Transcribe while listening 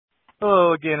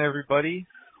Hello again, everybody.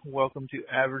 Welcome to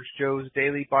Average Joe's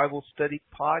Daily Bible Study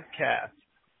Podcast.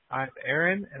 I'm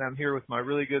Aaron, and I'm here with my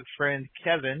really good friend,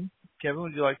 Kevin. Kevin,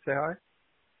 would you like to say hi?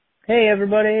 Hey,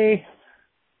 everybody.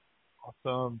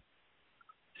 Awesome.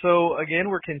 So, again,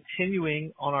 we're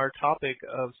continuing on our topic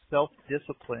of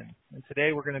self-discipline. And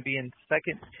today we're going to be in 2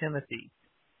 Timothy.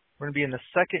 We're going to be in the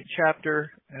second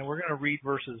chapter, and we're going to read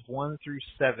verses 1 through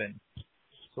 7.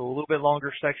 So a little bit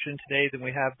longer section today than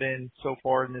we have been so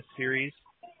far in this series.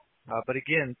 But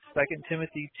again, 2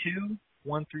 Timothy 2,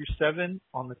 1 through 7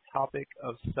 on the topic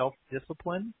of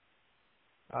self-discipline.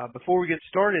 Before we get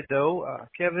started, though,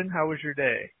 Kevin, how was your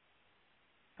day?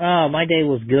 Oh, my day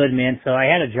was good, man. So I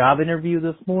had a job interview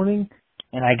this morning,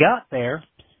 and I got there,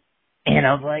 and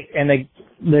I was like, and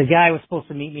the guy was supposed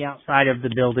to meet me outside of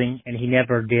the building, and he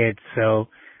never did. So,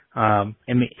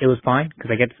 it was fine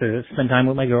because I get to spend time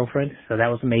with my girlfriend. So that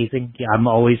was amazing. Yeah, I'm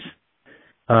always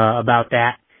about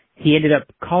that. He ended up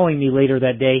calling me later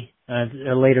that day,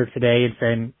 later today, and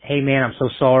saying, "Hey, man, I'm so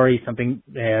sorry. Something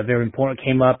very important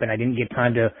came up, and I didn't get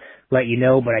time to let you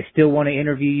know, but I still want to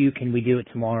interview you. Can we do it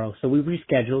tomorrow?" So we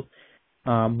rescheduled.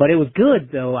 But it was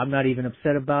good, though. I'm not even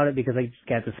upset about it because I just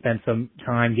got to spend some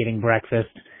time getting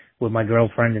breakfast with my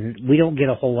girlfriend, and we don't get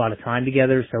a whole lot of time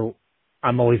together, so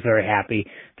I'm always very happy.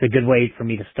 It's a good way for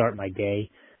me to start my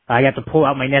day. I got to pull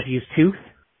out my nephew's tooth,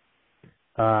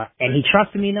 and he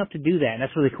trusted me enough to do that, and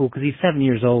that's really cool because he's 7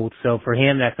 years old, so for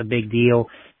him, that's a big deal,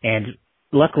 and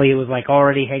luckily it was like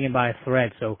already hanging by a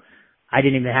thread, so I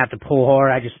didn't even have to pull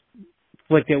hard. I just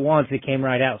flicked it once, it came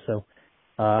right out, so,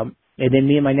 and then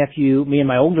me and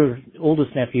my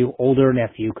oldest nephew, older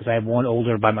nephew, because I have one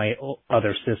older by my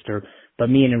other sister, but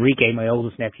me and Enrique, my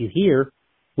oldest nephew here,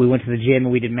 we went to the gym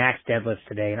and we did max deadlifts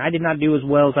today, and I did not do as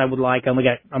well as I would like. I'm going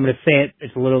to say it,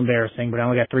 it's a little embarrassing, but I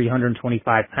only got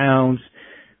 325 pounds.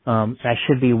 So I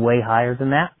should be way higher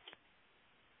than that,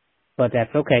 but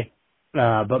that's okay.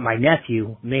 But my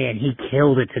nephew, man, he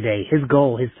killed it today. His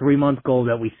 3-month goal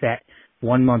that we set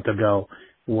 1 month ago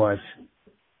was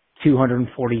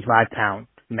 245 pound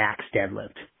max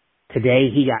deadlift. Today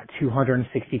he got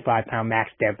 265 pound max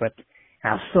deadlift.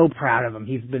 And I was so proud of him.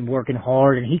 He's been working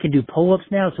hard and he can do pull-ups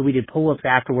now. So we did pull-ups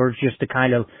afterwards just to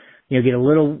kind of, get a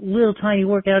little tiny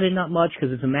workout in, not much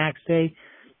because it's a max day.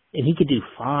 And he could do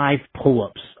 5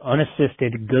 pull-ups,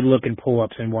 unassisted, good-looking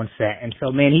pull-ups in one set. And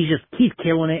so, man, he's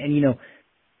killing it.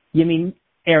 And,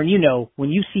 Aaron, when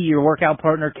you see your workout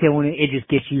partner killing it, it just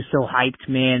gets you so hyped,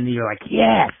 man. You're like,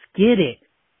 yes, get it.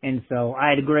 And so I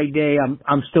had a great day.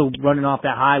 I'm still running off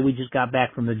that high. We just got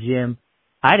back from the gym.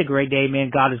 I had a great day, man.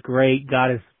 God is great.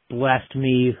 God has blessed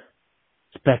me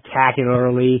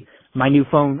spectacularly. My new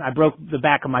phone, I broke the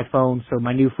back of my phone, so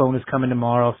my new phone is coming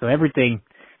tomorrow. So everything's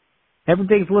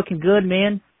looking good,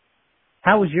 man.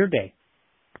 How was your day?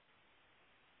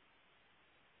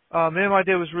 Man, my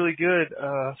day was really good.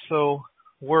 So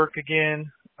work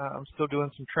again. I'm still doing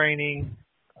some training.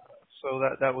 So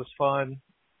that was fun.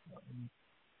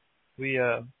 We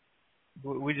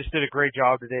just did a great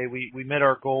job today. We met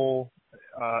our goal,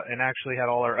 and actually had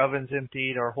all our ovens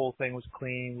emptied. Our whole thing was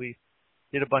clean. We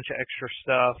did a bunch of extra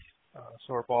stuff.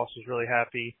 So our boss was really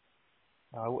happy.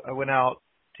 I went out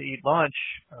to eat lunch.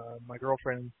 My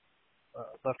girlfriend,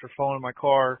 left her phone in my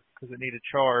car because it needed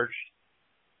charged.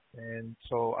 And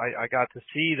so I got to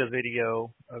see the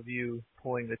video of you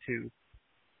pulling the tooth.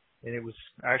 And it was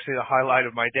actually the highlight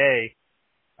of my day,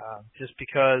 just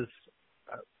because,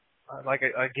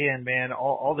 again, man,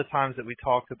 all the times that we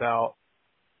talked about,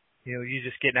 you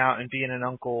just getting out and being an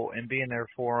uncle and being there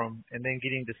for them, and then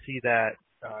getting to see that,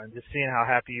 and just seeing how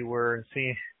happy you were and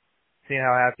seeing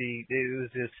how happy it was.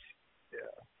 Just,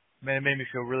 man, it made me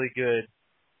feel really good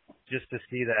just to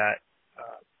see that.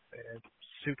 And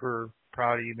super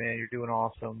proud of you, man. You're doing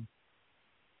awesome.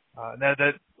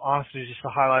 That honestly is just the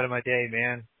highlight of my day,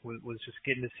 man, was just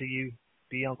getting to see you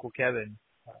be Uncle Kevin.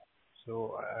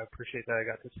 So I appreciate that. I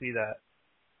got to see that.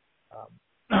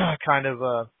 I kind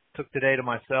of took the day to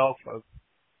myself. I've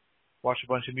watched a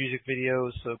bunch of music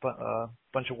videos, a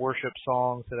bunch of worship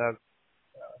songs that I've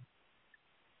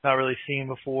not really seen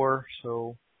before.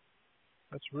 So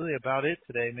that's really about it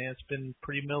today, man. It's been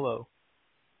pretty mellow.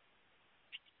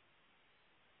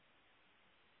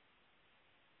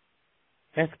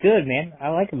 That's good, man. I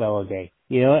like a mellow day.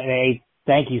 Hey,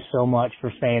 thank you so much for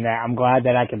saying that. I'm glad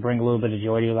that I can bring a little bit of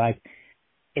joy to your life.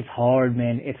 It's hard,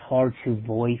 man. It's hard to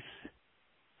voice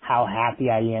how happy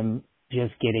I am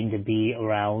just getting to be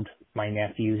around my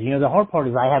nephews. The hard part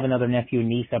is I have another nephew and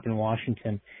niece up in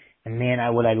Washington, and man,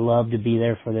 I'd love to be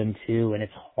there for them too, and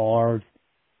it's hard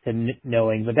to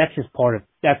knowing, but that's part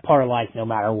of life no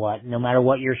matter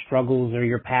what your struggles or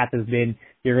your path has been.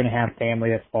 you're going to have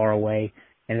family that's far away,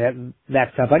 and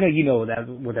that's tough. I know you know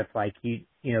what that's like. You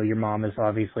know, your mom is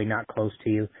obviously not close to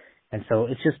you, and so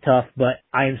it's just tough. But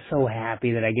I am so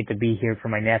happy that I get to be here for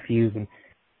my nephews, and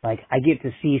like I get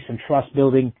to see some trust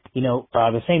building. You know,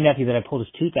 the same nephew that I pulled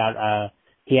his tooth out,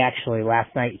 he actually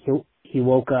last night he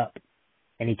woke up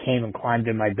and he came and climbed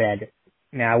in my bed.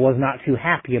 Now I was not too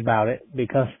happy about it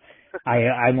because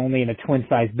I'm only in a twin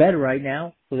size bed right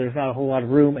now, so there's not a whole lot of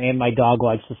room, and my dog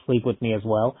likes to sleep with me as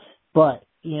well. But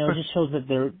you know, it just shows that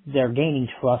they're gaining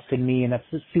trust in me, and that's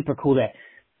just super cool. That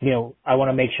you know, I want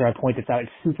to make sure I point this out.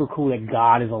 It's super cool that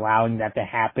God is allowing that to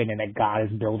happen, and that God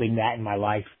is building that in my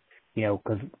life. You know,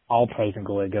 because all praise and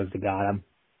glory goes to God. I'm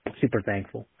super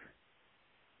thankful.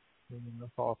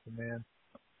 That's awesome, man.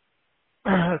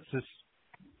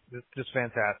 It's just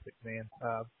fantastic, man.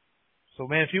 So,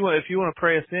 man, if you want to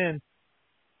pray us in,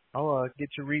 I'll get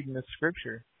you reading this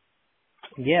scripture.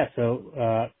 Yeah.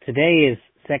 So today is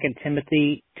 2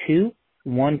 Timothy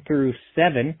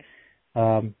 2:1-7.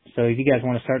 So if you guys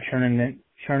want to start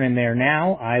turning there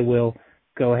now, I will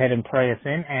go ahead and pray us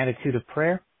in. Attitude of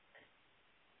prayer.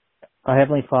 Our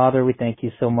Heavenly Father, we thank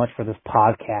you so much for this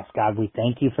podcast, God. We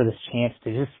thank you for this chance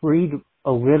to just read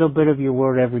a little bit of your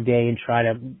word every day and try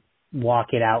to walk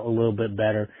it out a little bit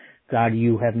better. God,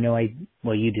 you have no idea,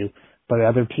 well, you do, but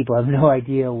other people have no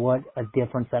idea what a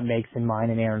difference that makes in mine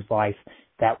and Aaron's life.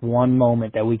 That one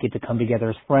moment that we get to come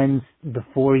together as friends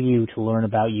before you to learn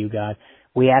about you, God.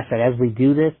 We ask that as we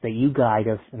do this, that you guide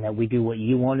us and that we do what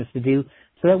you want us to do,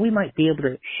 so that we might be able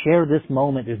to share this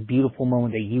moment, this beautiful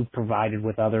moment that you've provided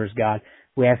with others, God.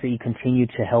 We ask that you continue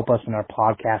to help us in our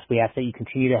podcast. We ask that you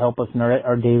continue to help us in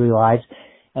our daily lives.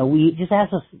 And we just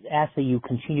ask that you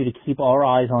continue to keep our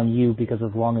eyes on you, because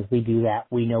as long as we do that,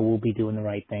 we know we'll be doing the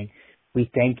right thing. We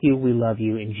thank you. We love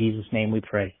you. In Jesus' name we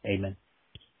pray. Amen.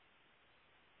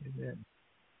 Amen.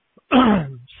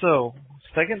 So,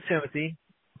 2 Timothy,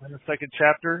 in the second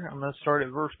chapter, I'm going to start at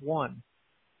verse 1. I'm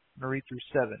going to read through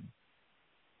 7.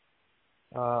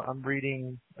 I'm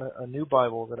reading a new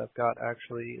Bible that I've got,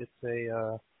 actually. It's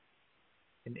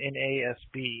an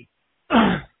NASB.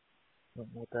 I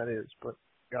don't know what that is, but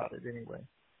got it anyway.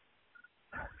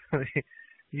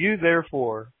 You,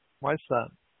 therefore, my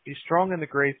son, be strong in the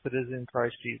grace that is in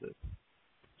Christ Jesus.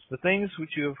 The things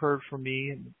which you have heard from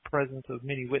me in the presence of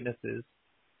many witnesses,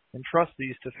 entrust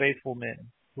these to faithful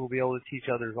men who will be able to teach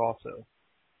others also.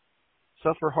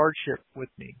 Suffer hardship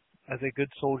with me as a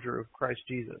good soldier of Christ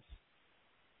Jesus.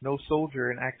 No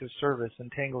soldier in active service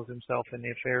entangles himself in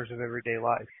the affairs of everyday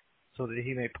life, so that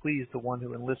he may please the one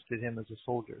who enlisted him as a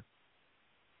soldier.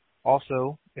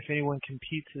 Also, if anyone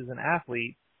competes as an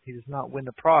athlete, he does not win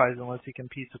the prize unless he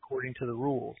competes according to the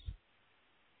rules.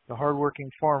 The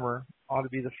hard-working farmer ought to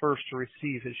be the first to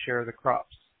receive his share of the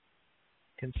crops.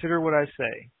 Consider what I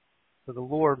say, for the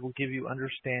Lord will give you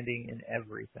understanding in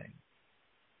everything.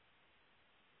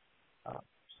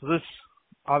 So this,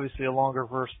 obviously a longer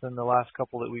verse than the last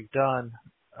couple that we've done.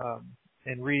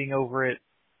 And reading over it,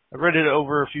 I read it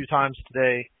over a few times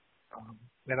today,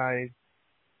 and I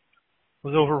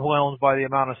was overwhelmed by the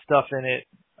amount of stuff in it.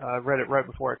 I read it right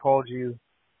before I called you.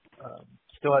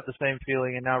 Still had the same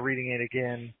feeling, and now reading it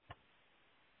again,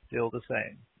 still the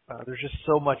same. There's just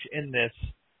so much in this.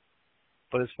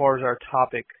 But as far as our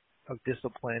topic of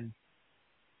discipline,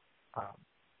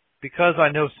 because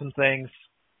I know some things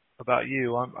about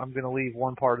you, I'm going to leave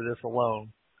one part of this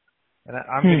alone. And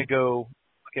I'm going to go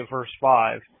look at verse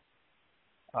 5,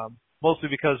 mostly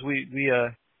because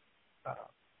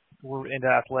we're into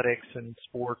athletics and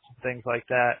sports and things like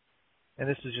that. And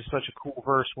this is just such a cool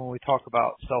verse when we talk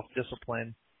about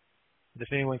self-discipline.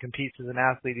 If anyone competes as an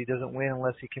athlete, he doesn't win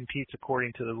unless he competes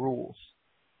according to the rules.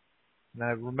 And I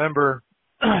remember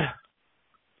I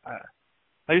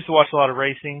used to watch a lot of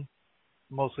racing,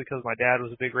 mostly because my dad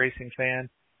was a big racing fan.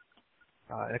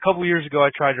 And a couple of years ago,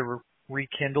 I tried to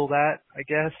rekindle that, I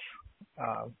guess.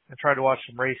 I tried to watch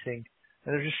some racing.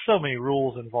 And there's just so many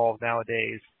rules involved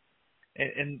nowadays.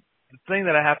 And the thing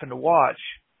that I happened to watch,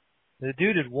 the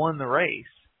dude had won the race,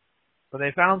 but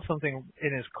they found something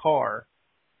in his car.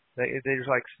 There's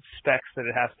like specs that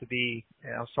it has to be.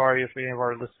 And I'm sorry if any of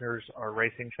our listeners are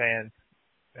racing fans,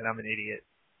 and I'm an idiot,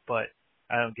 but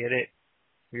I don't get it.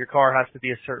 Your car has to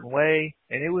be a certain way,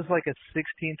 and it was like a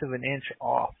 16th of an inch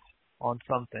off on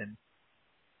something.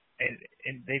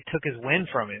 And they took his win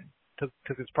from him.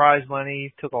 Took his prize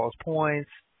money, took all his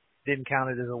points, didn't count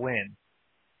it as a win.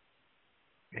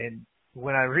 And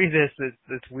when I read this,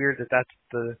 it's weird that that's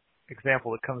the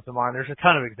example that comes to mind. There's a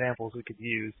ton of examples we could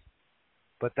use,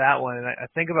 but that one, and I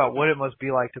think about what it must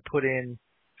be like to put in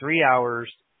 3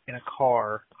 hours in a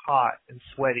car, hot and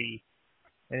sweaty,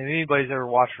 And if anybody's ever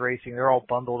watched racing, they're all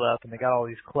bundled up and they got all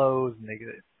these clothes and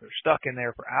they're stuck in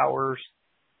there for hours.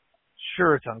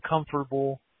 Sure, it's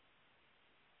uncomfortable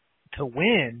to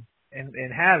win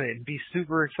and have it and be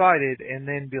super excited and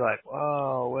then be like,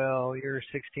 oh, well, you're a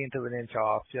 16th of an inch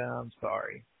off. Yeah, I'm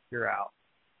sorry. You're out.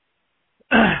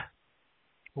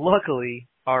 Luckily,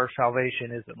 our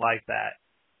salvation isn't like that.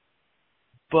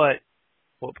 But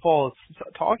what Paul is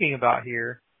talking about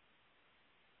here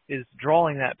is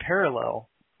drawing that parallel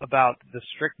about the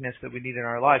strictness that we need in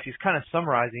our life. He's kind of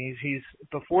summarizing. He's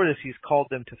before this, he's called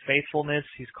them to faithfulness.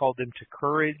 He's called them to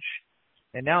courage.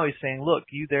 And now he's saying, look,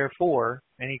 you therefore,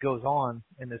 and he goes on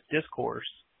in this discourse.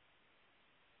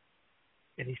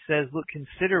 And he says, look,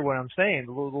 consider what I'm saying.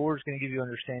 The Lord's going to give you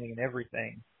understanding in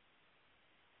everything.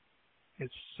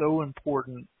 It's so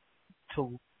important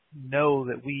to know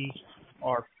that we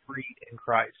are free in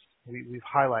Christ. We've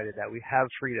highlighted that. We have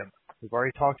freedom. We've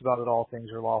already talked about that all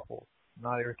things are lawful.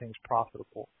 Not everything's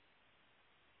profitable.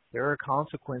 There are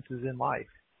consequences in life.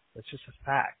 That's just a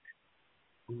fact.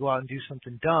 We go out and do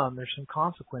something dumb, there's some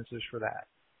consequences for that.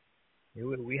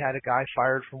 We had a guy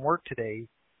fired from work today,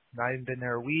 not even been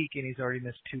there a week, and he's already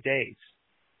missed 2 days.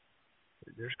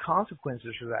 There's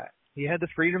consequences for that. He had the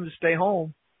freedom to stay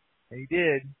home, and he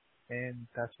did, and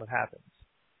that's what happens.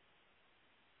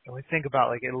 And we think about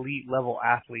like elite level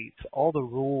athletes, all the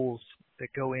rules that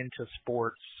go into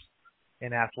sports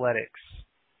and athletics.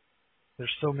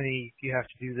 There's so many, you have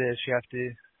to do this, you have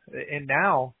to, and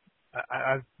now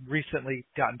I've recently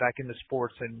gotten back into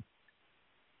sports and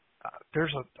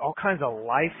there's all kinds of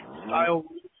lifestyle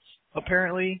rules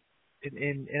apparently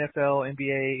in NFL,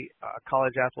 NBA,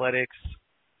 college athletics.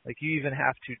 Like you even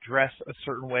have to dress a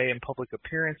certain way in public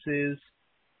appearances.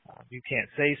 You can't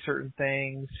say certain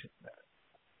things.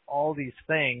 All these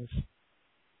things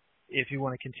if you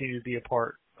want to continue to be a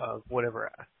part of whatever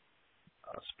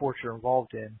sports you're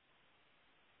involved in.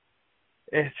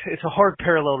 It's a hard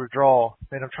parallel to draw,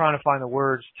 and I'm trying to find the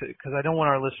words because I don't want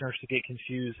our listeners to get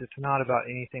confused. It's not about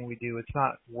anything we do. It's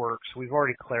not works. We've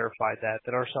already clarified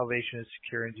that our salvation is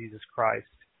secure in Jesus Christ.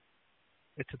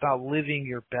 It's about living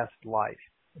your best life.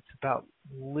 It's about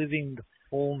living the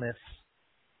fullness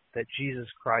that Jesus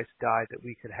Christ died that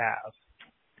we could have.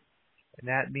 And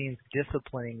that means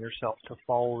disciplining yourself to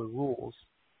follow the rules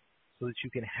so that you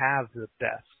can have the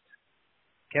best.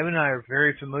 Kevin and I are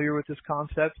very familiar with this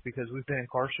concept because we've been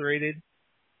incarcerated.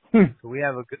 So we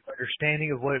have a good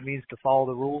understanding of what it means to follow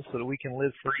the rules so that we can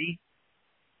live free.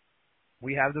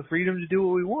 We have the freedom to do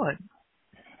what we want.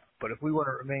 But if we want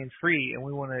to remain free and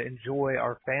we want to enjoy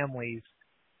our families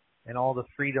and all the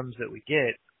freedoms that we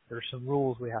get, there's some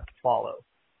rules we have to follow.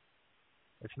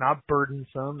 It's not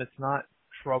burdensome. It's not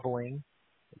troubling.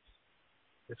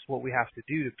 It's what we have to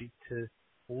do to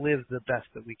live the best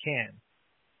that we can.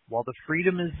 While the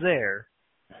freedom is there,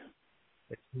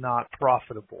 it's not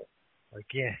profitable.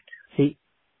 Again. See,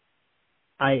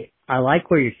 I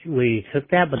like where you took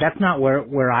that, but that's not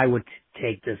where I would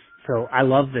take this. So I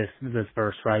love this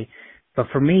verse, right? But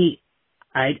for me,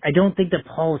 I don't think that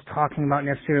Paul is talking about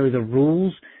necessarily the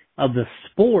rules of the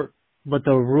sport, but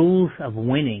the rules of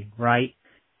winning, right?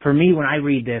 For me, when I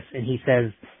read this and he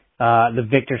says the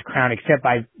victor's crown, except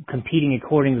by competing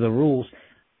according to the rules,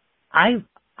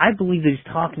 I believe that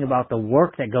he's talking about the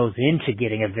work that goes into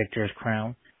getting a victor's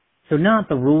crown. So not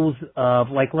the rules of,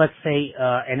 like, let's say,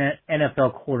 an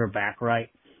NFL quarterback, right?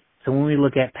 So when we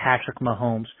look at Patrick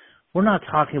Mahomes, we're not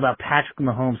talking about Patrick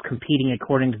Mahomes competing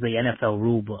according to the NFL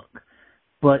rule book,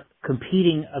 but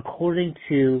competing according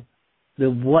to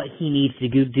what he needs to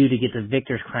do to get the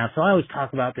victor's crown. So I always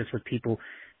talk about this with people.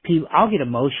 I'll get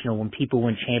emotional when people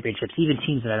win championships, even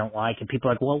teams that I don't like, and people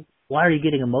are like, well, why are you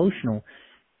getting emotional?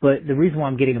 But the reason why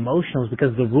I'm getting emotional is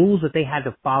because the rules that they had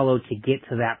to follow to get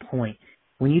to that point.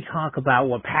 When you talk about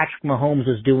what Patrick Mahomes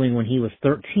was doing when he was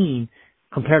 13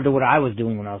 compared to what I was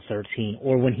doing when I was 13,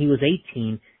 or when he was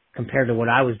 18 compared to what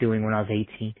I was doing when I was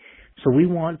 18. So we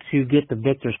want to get the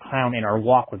victor's crown in our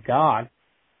walk with God.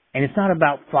 And it's not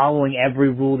about following every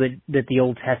rule that the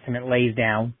Old Testament lays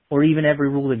down, or even every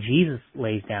rule that Jesus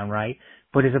lays down, right?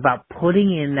 But it's about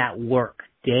putting in that work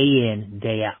day in,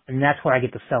 day out. And that's where I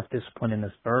get the self-discipline in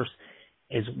this verse,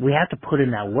 is we have to put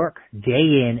in that work day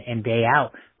in and day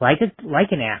out, like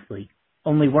an athlete.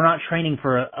 Only we're not training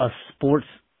for a sports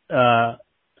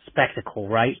spectacle,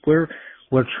 right? We're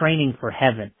training for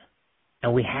heaven,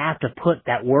 and we have to put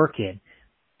that work in.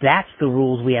 That's the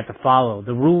rules we have to follow.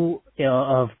 The rule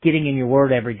of getting in your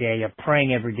word every day, of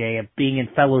praying every day, of being in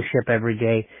fellowship every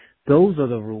day. Those are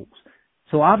the rules.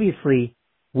 So obviously,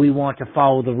 we want to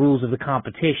follow the rules of the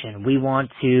competition. We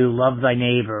want to love thy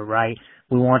neighbor, right?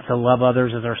 We want to love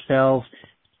others as ourselves.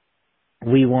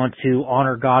 We want to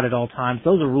honor God at all times.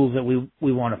 Those are rules that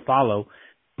we want to follow,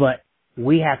 but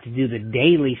we have to do the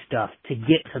daily stuff to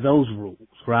get to those rules,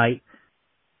 right?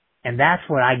 And that's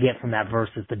what I get from that verse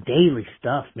is the daily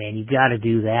stuff, man. You got to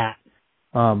do that.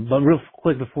 But real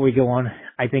quick before we go on,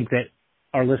 I think that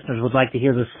our listeners would like to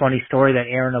hear this funny story that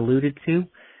Aaron alluded to.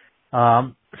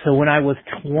 So when I was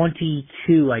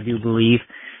 22, I do believe,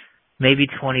 maybe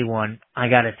 21, I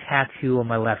got a tattoo on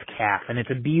my left calf, and it's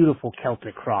a beautiful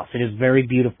Celtic cross. It is very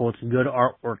beautiful. It's good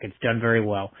artwork. It's done very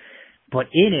well. But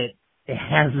in it, it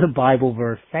has the Bible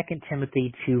verse, 2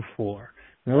 Timothy 2:4.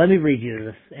 Now let me read you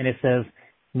this, and it says,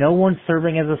 "No one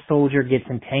serving as a soldier gets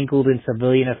entangled in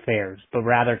civilian affairs, but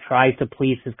rather tries to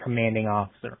please his commanding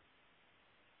officer."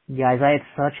 Guys, I had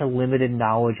such a limited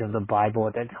knowledge of the Bible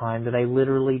at that time that I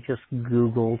literally just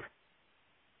Googled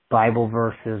Bible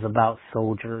verses about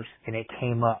soldiers, and it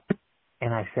came up.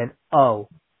 And I said, oh,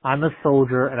 I'm a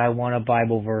soldier and I want a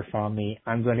Bible verse on me.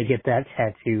 I'm going to get that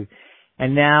tattooed.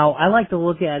 And now I like to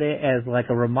look at it as like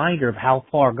a reminder of how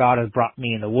far God has brought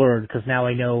me in the Word, because now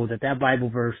I know that that Bible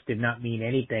verse did not mean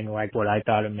anything like what I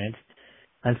thought it meant.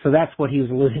 And so that's what he was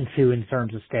alluding to in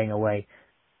terms of staying away.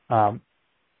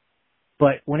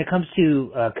 But when it comes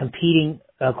to competing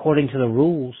according to the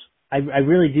rules, I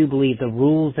really do believe the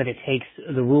rules that it takes,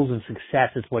 the rules of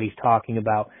success is what he's talking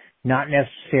about, not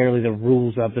necessarily the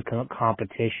rules of the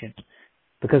competition.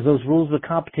 Because those rules of the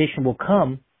competition will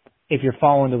come if you're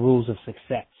following the rules of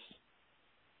success.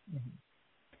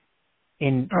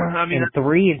 In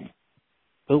three,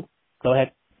 oh, go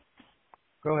ahead.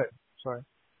 Go ahead. Sorry.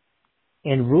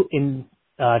 In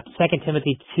 2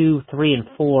 Timothy 2, 3, and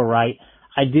 4, right?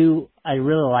 I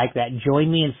really like that.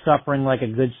 Join me in suffering like a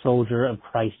good soldier of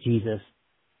Christ Jesus,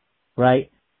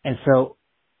 right? And so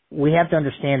we have to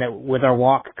understand that with our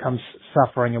walk comes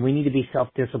suffering, and we need to be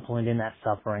self-disciplined in that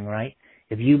suffering, right?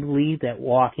 If you believe that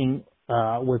walking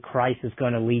with Christ is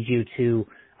going to lead you to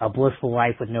a blissful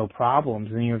life with no problems,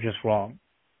 then you're just wrong,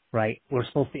 right? We're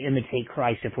supposed to imitate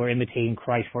Christ. If we're imitating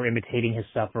Christ, we're imitating his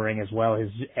suffering as well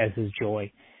as his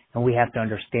joy, and we have to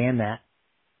understand that.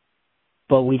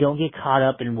 But we don't get caught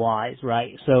up in whys,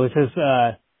 right? So it says,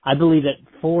 I believe that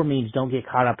 4 means don't get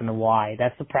caught up in the why.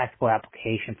 That's the practical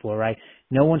application for it, right?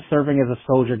 No one serving as a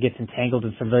soldier gets entangled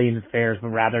in civilian affairs,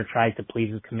 but rather tries to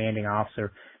please his commanding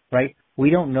officer, right? We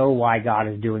don't know why God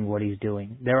is doing what he's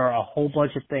doing. There are a whole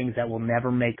bunch of things that will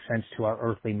never make sense to our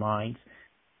earthly minds,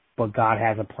 but God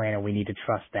has a plan and we need to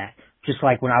trust that. Just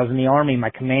like when I was in the Army, my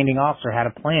commanding officer had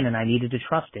a plan and I needed to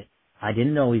trust it. I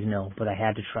didn't always know, but I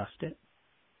had to trust it.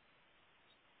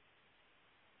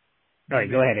 All right,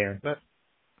 go ahead, Aaron.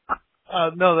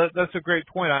 No, that's a great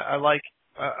point. I like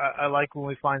when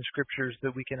we find scriptures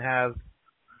that we can have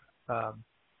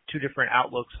two different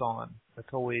outlooks on. That's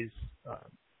always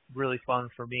really fun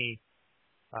for me.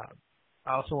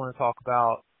 I also want to talk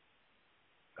about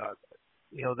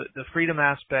the freedom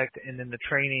aspect, and then the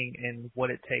training and what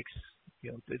it takes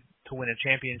to win a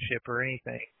championship or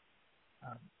anything.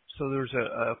 So there's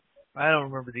I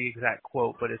don't remember the exact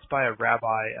quote, but it's by a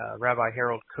Rabbi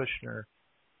Harold Kushner.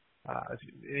 If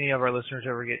any of our listeners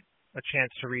ever get a chance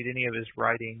to read any of his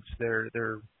writings,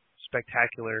 they're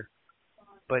spectacular.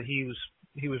 But he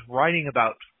was writing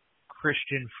about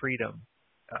Christian freedom,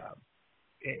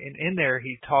 and in there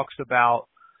he talks about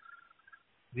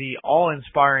the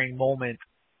awe-inspiring moment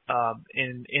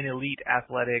in elite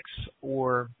athletics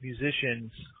or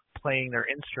musicians playing their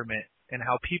instrument, and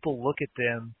how people look at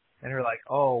them and are like,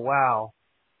 oh, wow,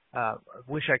 I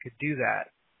wish I could do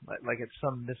that. Like it's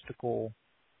some mystical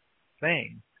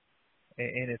thing.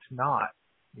 And it's not.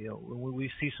 When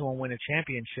we see someone win a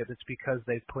championship, it's because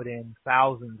they've put in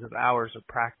thousands of hours of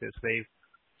practice. They've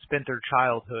spent their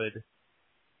childhood,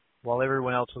 while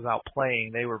everyone else was out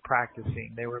playing, they were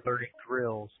practicing. They were learning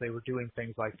drills. They were doing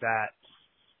things like that.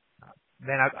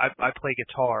 Man, I play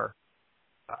guitar.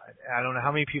 I don't know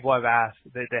how many people I've asked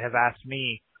that have asked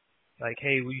me, like,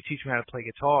 hey, will you teach me how to play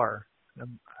guitar?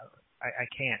 I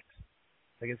can't.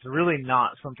 Like, it's really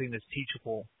not something that's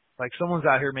teachable. Like, someone's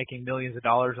out here making millions of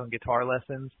dollars on guitar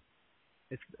lessons.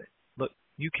 Look,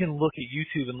 you can look at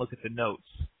YouTube and look at the notes.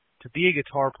 To be a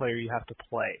guitar player, you have to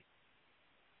play.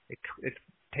 It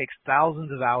takes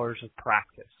thousands of hours of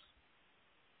practice.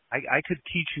 I could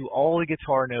teach you all the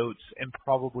guitar notes in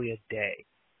probably a day.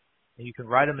 And you can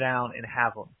write them down and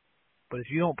have them. But if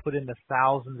you don't put in the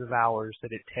thousands of hours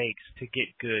that it takes to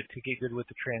get good with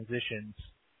the transitions,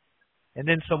 and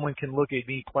then someone can look at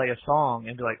me play a song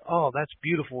and be like, oh, that's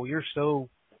beautiful, you're so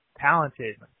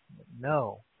talented.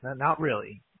 No, not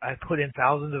really. I put in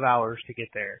thousands of hours to get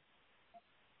there.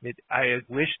 I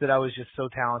wish that I was just so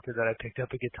talented that I picked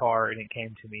up a guitar and it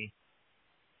came to me.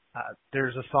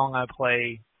 There's a song I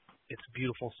play. It's a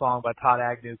beautiful song by Todd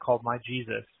Agnew called My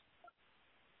Jesus.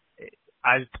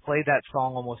 I've played that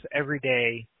song almost every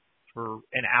day for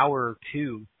an hour or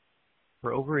two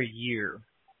for over a year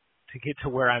to get to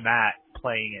where I'm at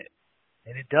playing it.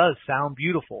 And it does sound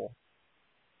beautiful.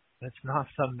 It's not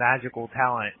some magical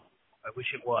talent. I wish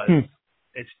it was.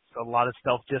 It's a lot of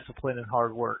self-discipline and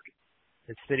hard work.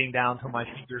 It's sitting down till my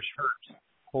fingers hurt,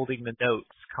 holding the notes,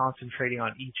 concentrating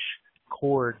on each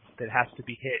chord that has to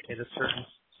be hit at a certain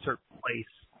place.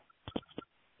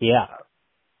 Yeah.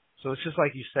 So it's just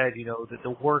like you said,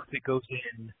 the work that goes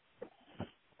in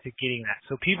to getting that.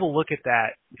 So people look at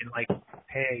that and like,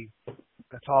 hey,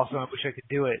 that's awesome. I wish I could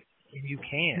do it. And you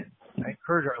can. I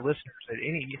encourage our listeners that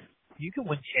you can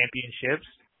win championships.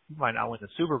 You might not win the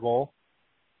Super Bowl,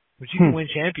 but you can win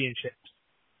championships.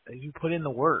 You put in the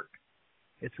work.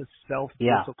 It's a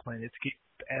self-discipline. It's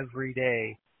every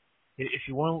day. If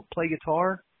you want to play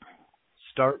guitar,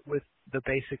 start with the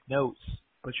basic notes,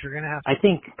 but you're going to have to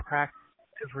practice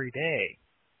every day.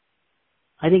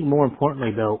 I think more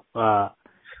importantly though,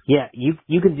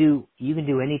 you can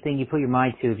do anything you put your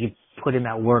mind to if you put in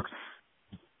that work.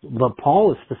 But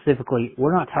Paul is specifically,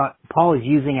 Paul is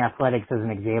using athletics as an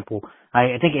example.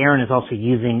 I think Aaron is also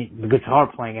using the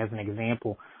guitar playing as an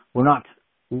example.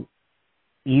 You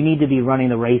need to be running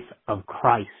the race of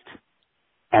Christ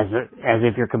as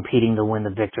if you're competing to win the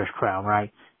victor's crown,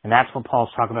 right? And that's what Paul's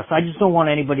talking about. So I just don't want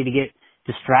anybody to get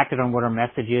distracted on what our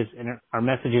message is. And our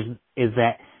message is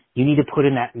that you need to put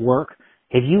in that work.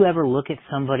 If you ever look at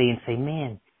somebody and say,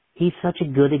 man, he's such a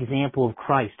good example of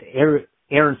Christ.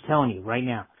 Aaron's telling you right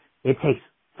now, it takes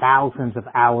thousands of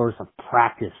hours of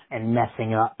practice and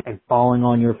messing up and falling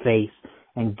on your face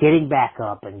and getting back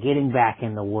up and getting back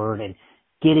in the Word and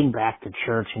getting back to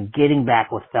church and getting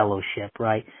back with fellowship,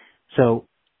 right? So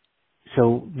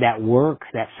that work,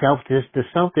 the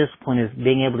self-discipline is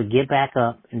being able to get back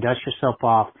up and dust yourself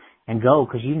off and go,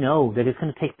 because you know that it's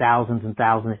going to take thousands and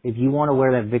thousands. If you want to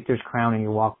wear that victor's crown in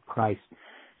your walk with Christ,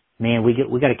 man, we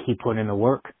got to keep putting in the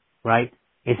work, right?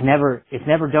 It's never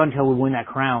done until we win that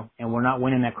crown, and we're not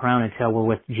winning that crown until we're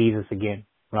with Jesus again,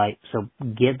 right? So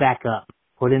get back up,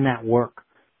 put in that work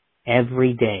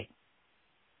every day.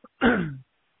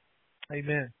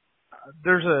 Amen.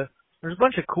 There's a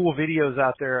bunch of cool videos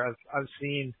out there I've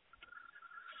seen,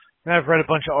 and I've read a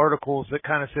bunch of articles that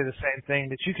kind of say the same thing,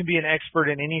 that you can be an expert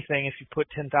in anything if you put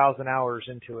 10,000 hours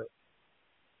into it.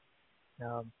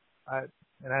 I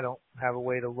don't have a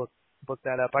way to look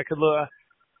that up. I could look.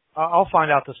 I'll find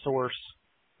out the source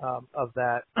of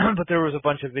that. But there was a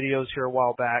bunch of videos here a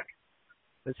while back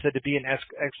that said to be an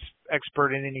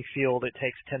expert in any field, it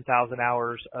takes 10,000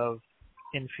 hours of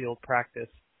in-field practice.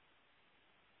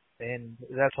 And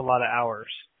that's a lot of hours.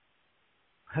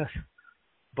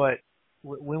 But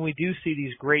when we do see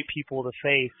these great people of the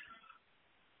faith,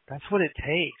 that's what it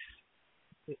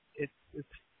takes. It's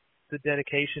the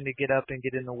dedication to get up and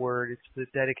get in the Word. It's the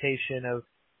dedication of,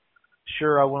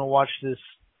 sure, I want to watch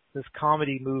this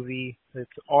comedy movie that's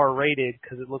R-rated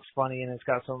because it looks funny and it's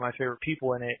got some of my favorite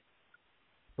people in it.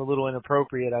 It's a little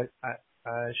inappropriate.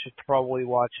 I should probably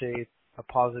watch a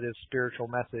positive spiritual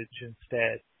message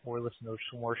instead, or listen to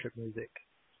some worship music.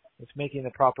 It's making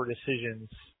the proper decisions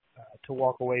to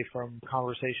walk away from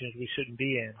conversations we shouldn't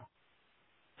be in.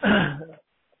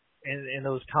 And in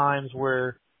those times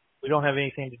where we don't have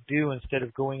anything to do, instead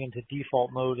of going into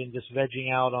default mode and just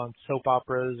vegging out on soap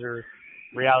operas or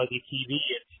reality TV,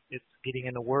 it's getting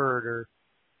in the Word or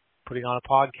putting on a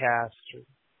podcast or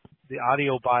the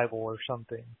audio Bible or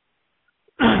something.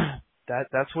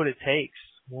 That's what it takes.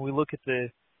 When we look at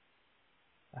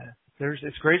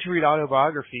it's great to read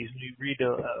autobiographies. When you read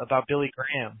about Billy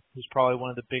Graham, who's probably one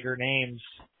of the bigger names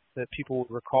that people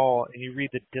would recall, and you read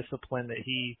the discipline that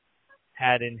he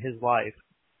had in his life.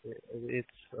 It's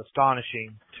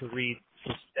astonishing to read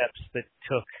the steps that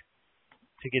took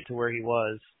to get to where he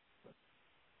was.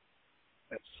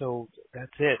 So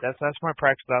that's it. That's my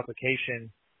practical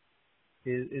application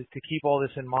is to keep all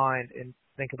this in mind and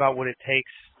think about what it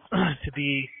takes to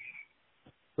be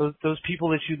those people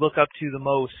that you look up to the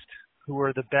most, who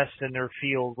are the best in their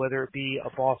field, whether it be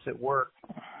a boss at work,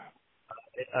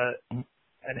 an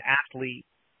athlete,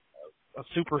 a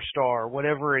superstar,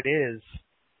 whatever it is.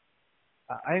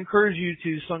 I encourage you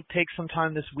to take some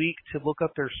time this week to look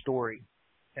up their story,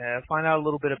 find out a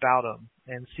little bit about them,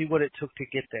 and see what it took to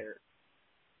get there.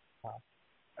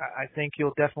 I think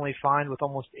you'll definitely find with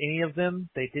almost any of them,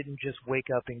 they didn't just wake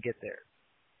up and get there.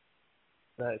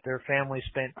 Their family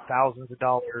spent thousands of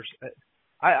dollars.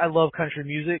 I love country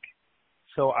music,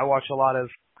 so I watch a lot of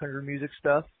country music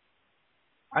stuff.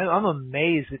 I'm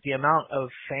amazed at the amount of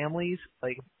families,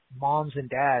 like moms and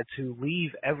dads who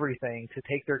leave everything to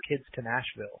take their kids to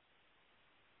Nashville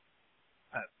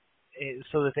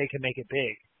so that they can make it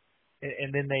big.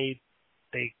 And then they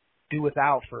do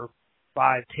without for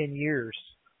 5-10 years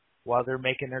while they're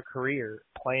making their career,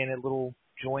 playing at little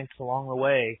joints along the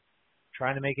way,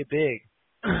 trying to make it big.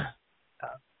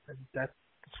 And that's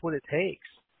what it takes.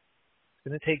 It's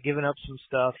going to take giving up some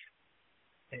stuff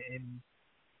and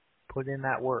put in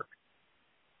that work.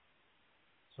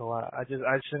 So I just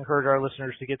encourage our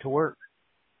listeners to get to work,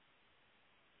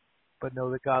 but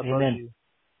know that God loves you.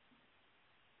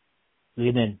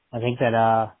 Amen. I think that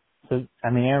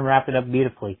Aaron wrapped it up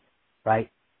beautifully, right?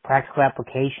 Practical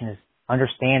application is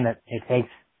understand that it takes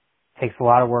a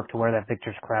lot of work to wear that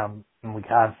victor's crown, and we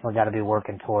constantly got to be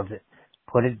working towards it.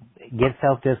 Get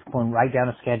self-discipline, write down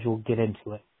a schedule, get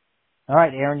into it. All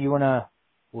right, Aaron, you wanna?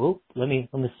 Let me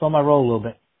slow my roll a little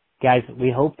bit, guys.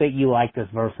 We hope that you like this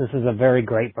verse. This is a very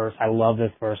great verse. I love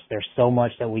this verse. There's so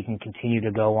much that we can continue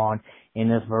to go on in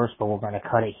this verse, but we're going to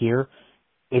cut it here.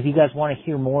 If you guys want to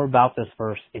hear more about this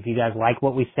verse, if you guys like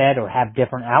what we said or have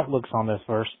different outlooks on this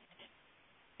verse,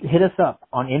 hit us up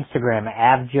on Instagram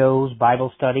at AvJoe's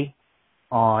Bible Study,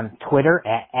 on Twitter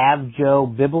at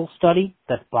AvJoe Bible Study,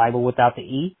 that's Bible without the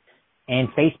E, and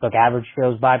Facebook, Average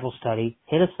Joe's Bible Study.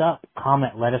 Hit us up,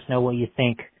 comment, let us know what you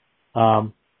think.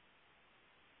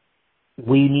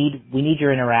 We need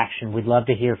your interaction. We'd love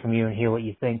to hear from you and hear what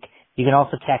you think. You can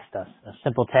also text us. A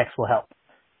simple text will help.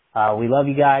 We love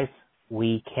you guys.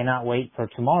 We cannot wait for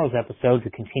tomorrow's episode to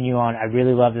continue on. I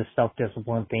really love this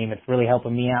self-discipline theme. It's really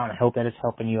helping me out, and I hope that it's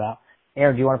helping you out.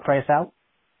 Aaron, do you want to pray us out?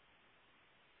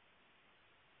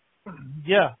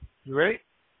 Yeah. You ready?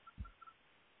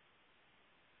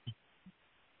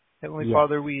 Heavenly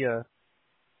Father, we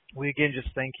again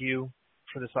just thank you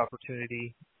for this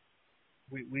opportunity.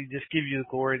 We just give you the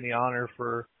glory and the honor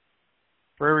for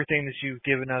everything that you've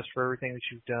given us, for everything that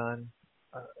you've done.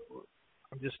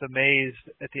 I'm just amazed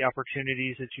at the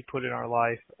opportunities that you put in our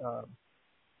life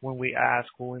when we ask,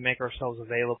 when we make ourselves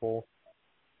available.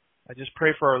 I just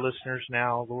pray for our listeners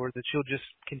now, Lord, that you'll just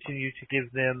continue to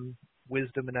give them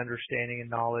wisdom and understanding and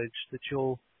knowledge, that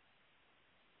you'll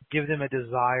give them a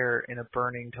desire and a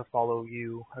burning to follow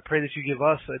you. I pray that you give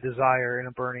us a desire and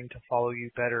a burning to follow you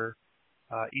better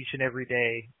each and every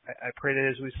day. I pray that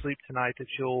as we sleep tonight that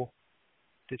you'll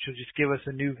just give us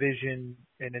a new vision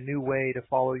and a new way to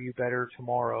follow you better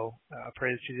tomorrow. I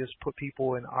pray that you just put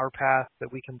people in our path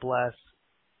that we can bless,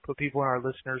 put people in our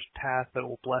listeners' path that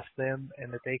will bless them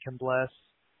and that they can bless.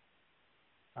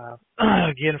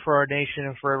 Again, for our nation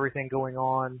and for everything going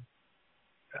on,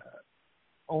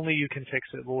 only you can fix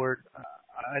it, Lord.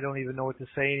 I don't even know what to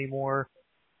say anymore.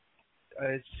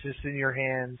 It's just in your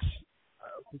hands.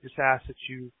 We just ask that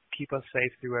you keep us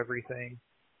safe through everything.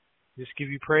 Just give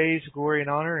you praise, glory, and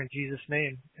honor in Jesus'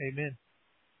 name. Amen.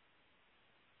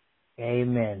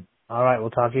 Amen. All right, we'll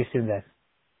talk to you soon, guys.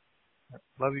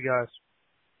 Love you guys.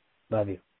 Love you.